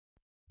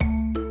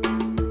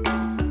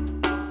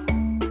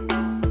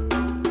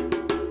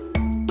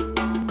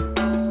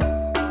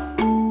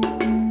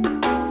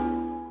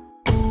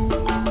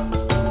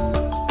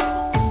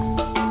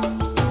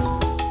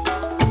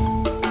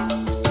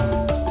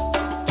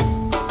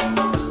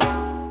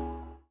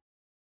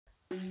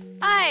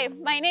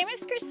My name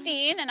is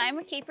Christine and I'm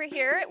a keeper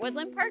here at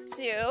Woodland Park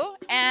Zoo,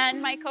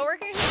 and my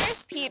coworker here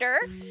is Peter,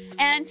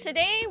 and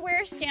today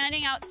we're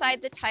standing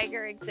outside the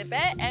tiger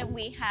exhibit and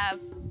we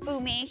have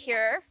Boomy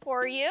here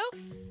for you.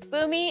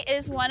 Boomy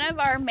is one of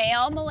our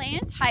male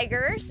Malayan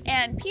tigers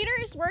and Peter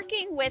is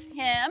working with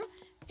him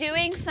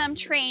doing some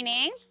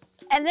training.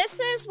 And this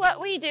is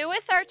what we do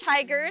with our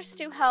tigers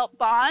to help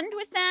bond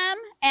with them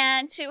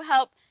and to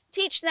help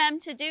teach them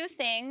to do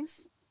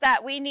things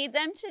that we need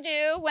them to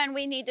do when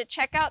we need to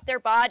check out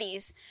their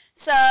bodies.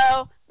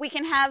 So we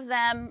can have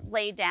them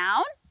lay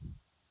down.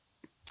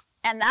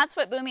 And that's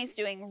what Boomy's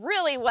doing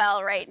really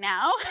well right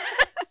now.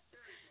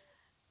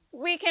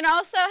 We can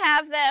also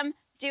have them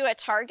do a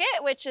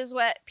target, which is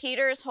what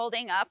Peter's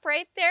holding up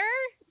right there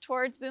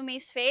towards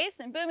Boomy's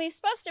face. And Boomy's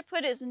supposed to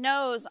put his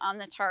nose on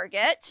the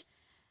target.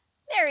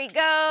 There he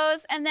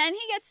goes. And then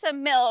he gets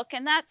some milk,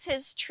 and that's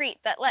his treat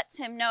that lets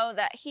him know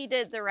that he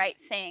did the right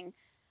thing.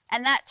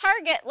 And that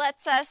target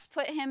lets us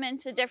put him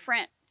into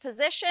different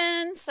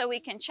positions so we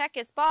can check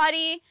his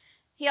body.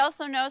 He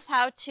also knows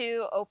how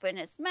to open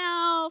his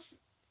mouth.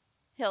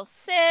 He'll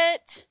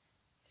sit.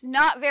 He's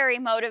not very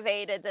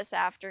motivated this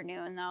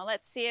afternoon though.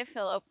 Let's see if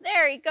he'll open.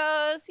 There he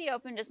goes. He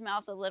opened his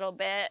mouth a little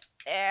bit.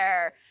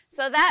 There.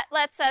 So that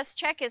lets us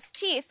check his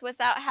teeth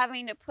without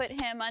having to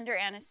put him under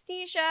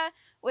anesthesia,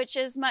 which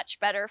is much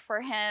better for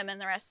him and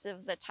the rest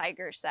of the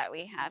tigers that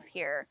we have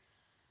here.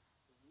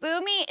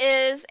 Boomy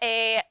is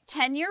a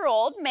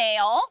 10-year-old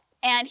male,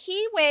 and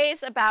he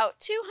weighs about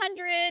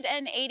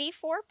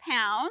 284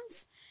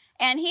 pounds,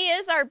 and he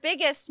is our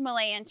biggest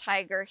Malayan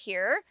tiger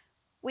here.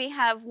 We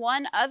have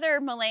one other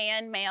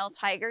Malayan male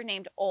tiger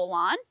named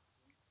Olan,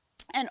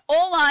 and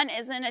Olan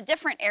is in a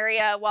different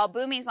area while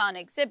Boomy's on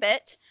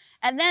exhibit,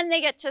 and then they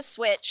get to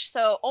switch.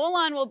 So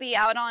Olan will be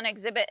out on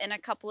exhibit in a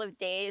couple of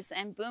days,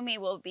 and Boomy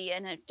will be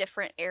in a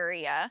different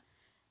area.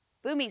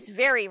 Boomy's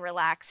very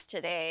relaxed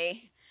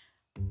today.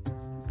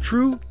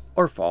 True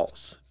or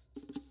false?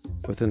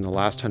 Within the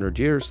last 100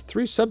 years,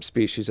 3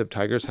 subspecies of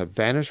tigers have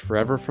vanished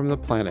forever from the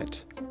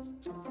planet.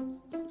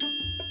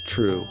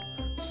 True.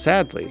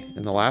 Sadly,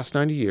 in the last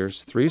 90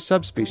 years, 3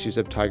 subspecies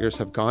of tigers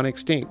have gone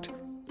extinct: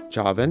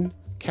 Javan,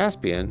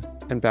 Caspian,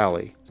 and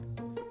Bali.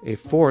 A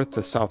 4th,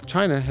 the South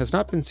China, has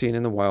not been seen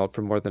in the wild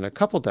for more than a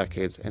couple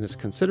decades and is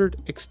considered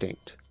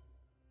extinct.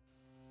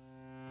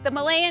 The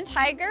Malayan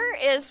tiger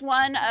is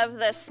one of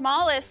the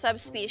smallest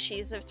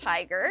subspecies of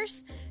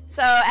tigers.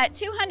 So at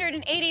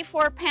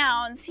 284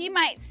 pounds, he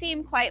might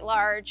seem quite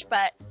large,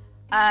 but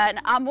an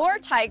Amur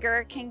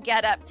tiger can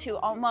get up to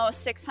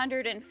almost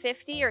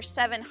 650 or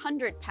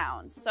 700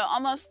 pounds. So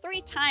almost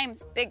 3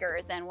 times bigger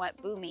than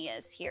what Boomy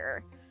is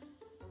here.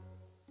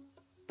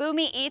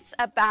 Boomy eats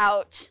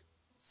about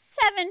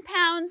 7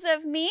 pounds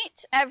of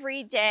meat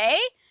every day.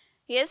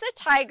 He is a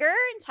tiger,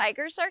 and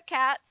tigers are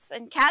cats,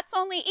 and cats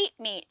only eat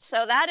meat,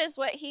 so that is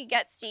what he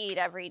gets to eat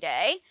every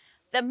day.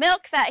 The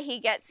milk that he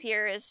gets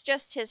here is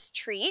just his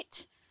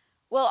treat.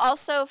 We'll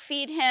also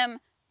feed him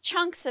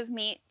chunks of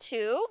meat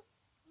too,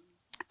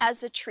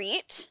 as a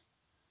treat.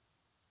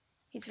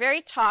 He's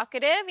very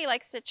talkative. He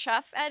likes to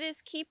chuff at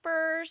his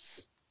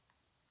keepers.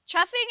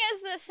 Chuffing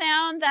is the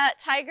sound that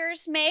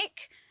tigers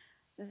make.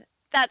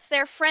 That's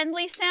their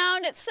friendly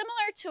sound. It's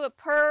similar to a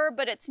purr,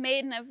 but it's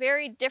made in a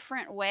very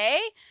different way.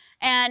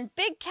 And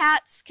big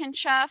cats can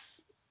chuff,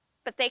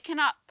 but they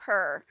cannot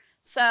purr.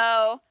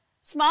 So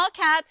small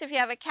cats, if you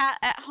have a cat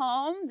at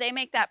home, they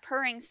make that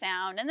purring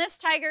sound. And this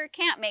tiger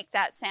can't make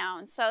that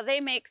sound, so they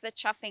make the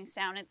chuffing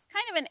sound. It's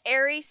kind of an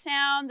airy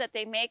sound that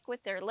they make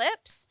with their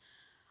lips.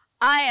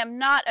 I am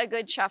not a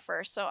good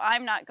chuffer, so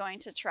I'm not going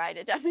to try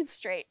to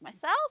demonstrate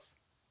myself.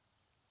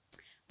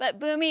 But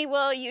Boomy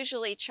will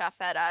usually chuff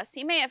at us.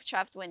 He may have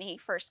chuffed when he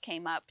first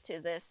came up to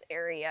this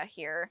area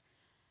here.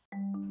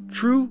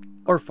 True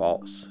or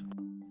false?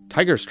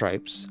 Tiger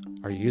stripes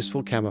are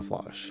useful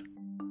camouflage.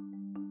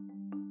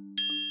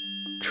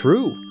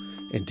 True.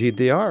 Indeed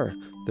they are.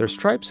 Their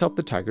stripes help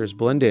the tigers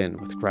blend in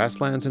with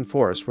grasslands and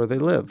forests where they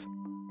live.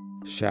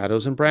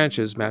 Shadows and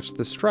branches match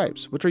the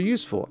stripes, which are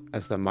useful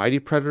as the mighty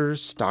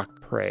predators stalk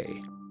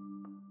prey.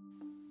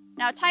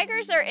 Now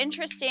tigers are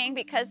interesting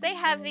because they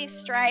have these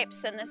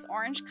stripes and this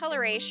orange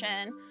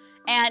coloration,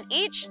 and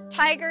each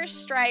tiger's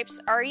stripes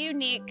are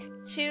unique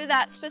to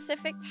that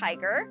specific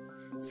tiger.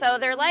 So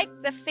they're like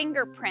the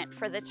fingerprint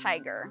for the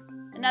tiger.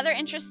 Another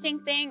interesting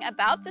thing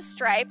about the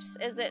stripes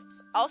is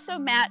it's also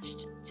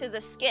matched to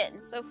the skin.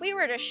 So if we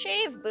were to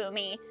shave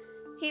Boomy,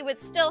 he would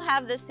still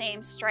have the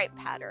same stripe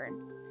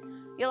pattern.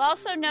 You'll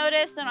also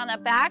notice that on the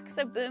backs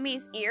of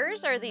Boomy's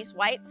ears are these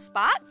white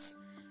spots.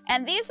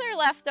 And these are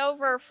left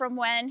over from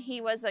when he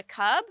was a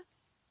cub.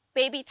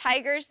 Baby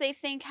tigers, they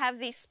think, have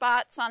these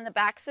spots on the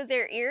backs of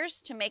their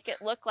ears to make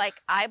it look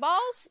like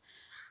eyeballs,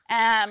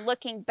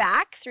 looking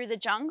back through the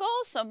jungle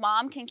so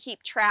mom can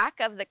keep track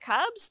of the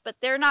cubs, but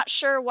they're not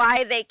sure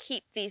why they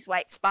keep these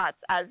white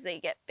spots as they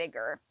get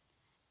bigger.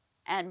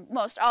 And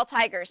most all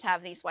tigers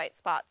have these white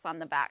spots on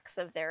the backs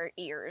of their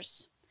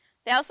ears.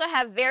 They also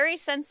have very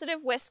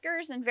sensitive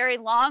whiskers and very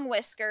long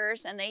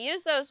whiskers, and they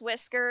use those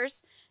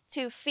whiskers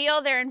to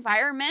feel their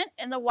environment.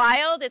 In the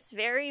wild, it's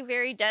very,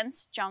 very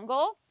dense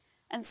jungle.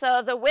 And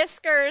so the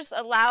whiskers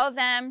allow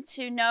them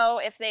to know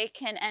if they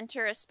can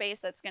enter a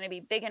space that's going to be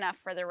big enough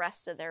for the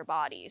rest of their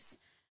bodies.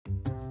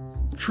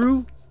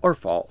 True or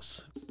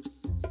false?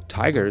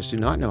 Tigers do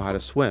not know how to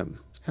swim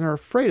and are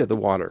afraid of the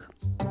water.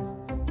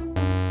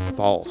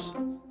 False.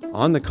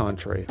 On the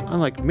contrary,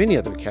 unlike many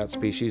other cat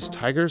species,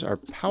 tigers are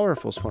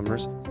powerful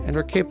swimmers and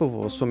are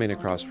capable of swimming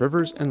across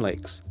rivers and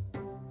lakes.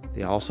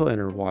 They also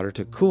enter water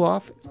to cool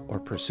off or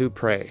pursue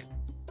prey.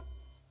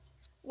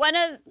 One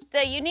of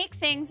the unique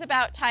things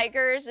about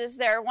tigers is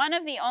they're one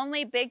of the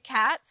only big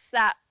cats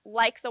that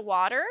like the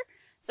water.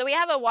 So we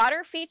have a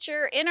water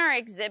feature in our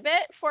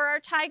exhibit for our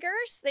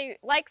tigers. They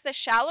like the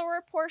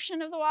shallower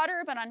portion of the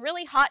water, but on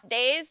really hot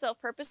days, they'll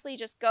purposely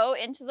just go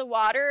into the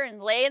water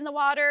and lay in the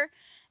water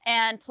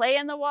and play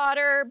in the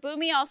water.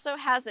 Boomy also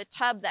has a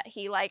tub that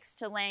he likes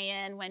to lay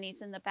in when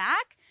he's in the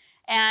back,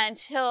 and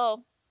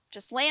he'll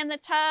just lay in the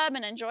tub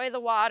and enjoy the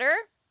water,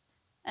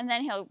 and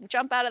then he'll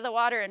jump out of the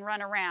water and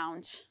run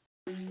around.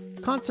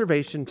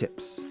 Conservation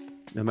tips.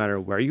 No matter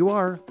where you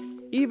are,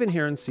 even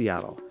here in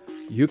Seattle,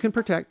 you can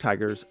protect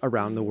tigers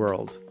around the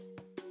world.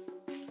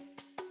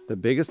 The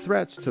biggest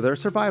threats to their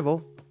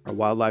survival are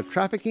wildlife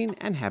trafficking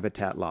and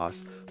habitat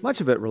loss,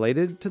 much of it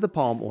related to the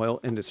palm oil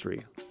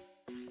industry.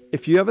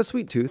 If you have a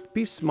sweet tooth,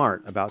 be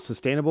smart about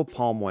sustainable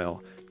palm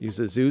oil. Use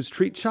the zoo's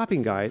treat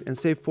shopping guide and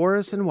save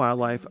forests and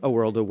wildlife a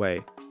world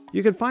away.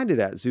 You can find it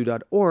at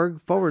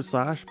zoo.org/palm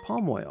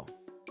oil.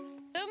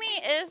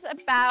 Boomy is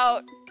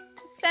about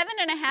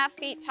 7.5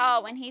 feet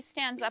tall when he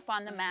stands up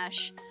on the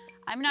mesh.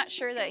 I'm not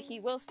sure that he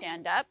will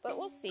stand up, but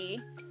we'll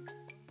see.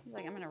 He's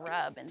like, I'm gonna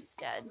rub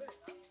instead.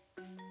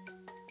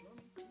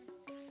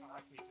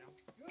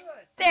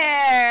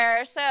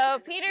 There, so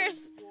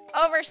Peter's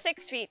over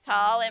 6 feet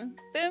tall and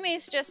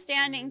Boomy's just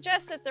standing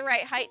just at the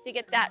right height to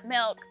get that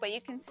milk, but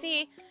you can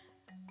see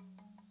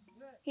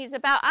he's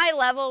about eye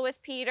level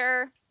with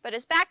Peter, but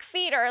his back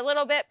feet are a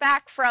little bit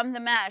back from the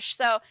mesh.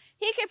 So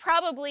he could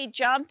probably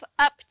jump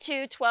up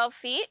to 12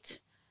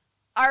 feet.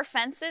 Our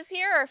fences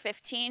here are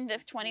 15 to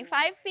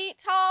 25 feet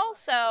tall,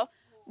 so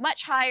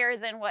much higher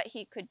than what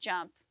he could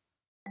jump.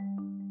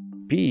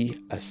 Be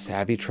a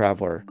savvy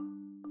traveler.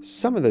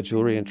 Some of the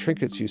jewelry and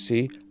trinkets you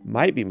see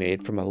might be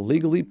made from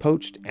illegally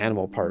poached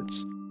animal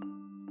parts.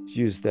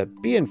 Use the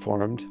Be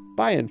Informed,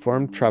 Buy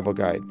Informed travel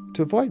guide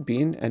to avoid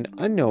being an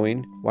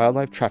unknowing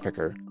wildlife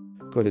trafficker.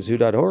 Go to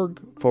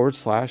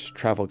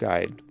zoo.org/travel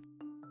guide.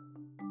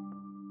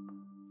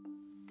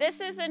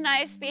 This is a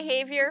nice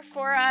behavior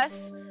for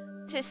us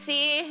to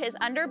see his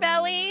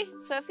underbelly.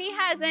 So if he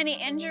has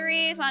any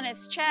injuries on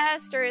his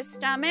chest or his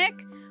stomach,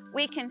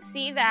 we can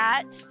see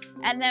that.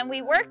 And then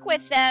we work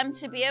with them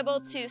to be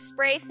able to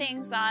spray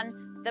things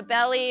on the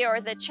belly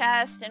or the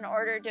chest in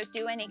order to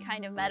do any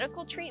kind of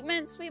medical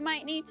treatments we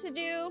might need to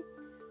do.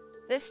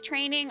 This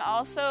training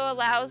also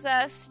allows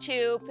us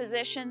to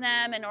position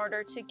them in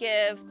order to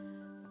give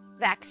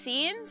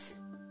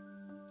vaccines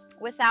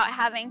without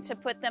having to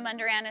put them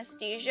under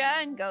anesthesia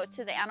and go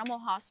to the animal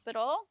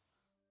hospital.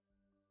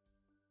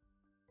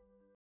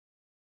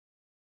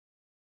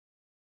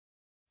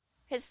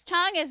 His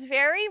tongue is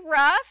very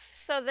rough,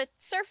 so the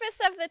surface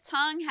of the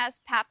tongue has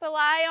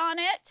papillae on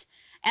it.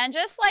 And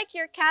just like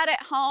your cat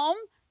at home,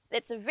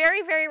 it's a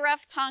very, very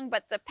rough tongue,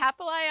 but the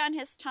papillae on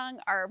his tongue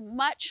are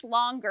much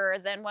longer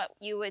than what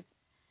you would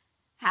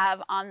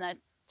have on the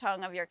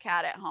tongue of your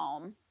cat at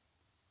home.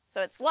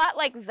 So it's a lot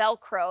like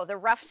Velcro, the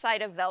rough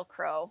side of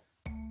Velcro.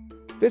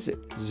 Visit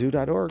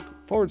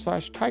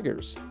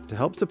zoo.org/tigers to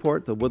help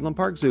support the Woodland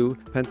Park Zoo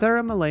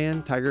Panthera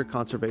Malayan Tiger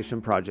Conservation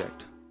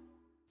Project.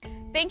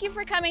 Thank you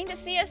for coming to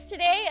see us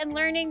today and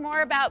learning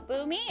more about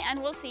Boomy, and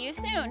we'll see you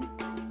soon.